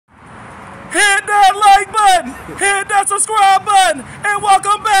that like button, hit that subscribe button, and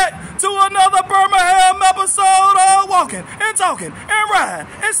welcome back to another Birmingham episode of Walking and Talking and Riding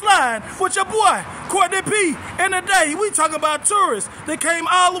and Sliding with your boy, Courtney P. And today we talking about tourists that came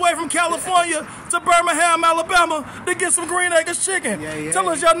all the way from California to Birmingham, Alabama to get some Green Acres chicken. Tell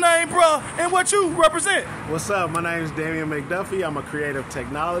us your name, bro, and what you represent. What's up? My name is Damian McDuffie. I'm a creative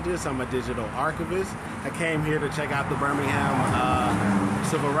technologist. I'm a digital archivist. I came here to check out the Birmingham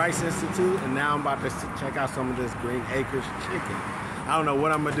Civil Rights Institute, and now I'm about to check out some of this Green Acres chicken. I don't know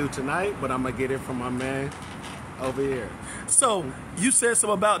what I'm going to do tonight, but I'm going to get it from my man over here. So, you said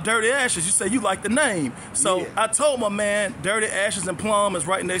something about Dirty Ashes. You said you like the name. So, yeah. I told my man, Dirty Ashes and Plum is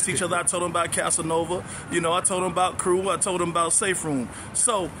right next to each other. I told him about Casanova. You know, I told him about Crew. I told him about Safe Room.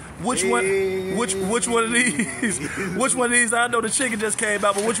 So, which one of these, which one of these, I know the chicken just came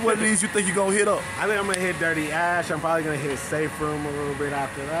out, but which one of these you think you're going to hit up? I think I'm going to hit Dirty Ash. I'm probably going to hit Safe Room a little bit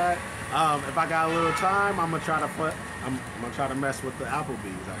after that. If I got a little time, I'm gonna try to mess with the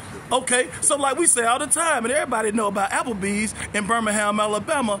Applebee's actually. Okay, so like we say all the time, and everybody know about Applebee's in Birmingham,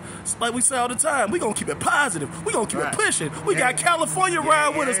 Alabama. Like we say all the time, we gonna keep it positive. We gonna keep it pushing. We got California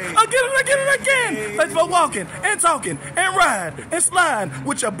riding with us again and again. Let's go walking and talking and riding and sliding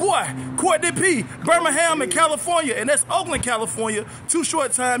with your boy Courtney P. Birmingham and California, and that's Oakland, California. Two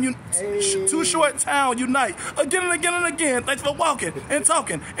short town unite again and again and again. Thanks for walking and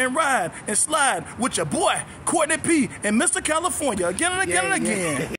talking and riding and slide with your boy Courtney P. and Mr. California again and again and again.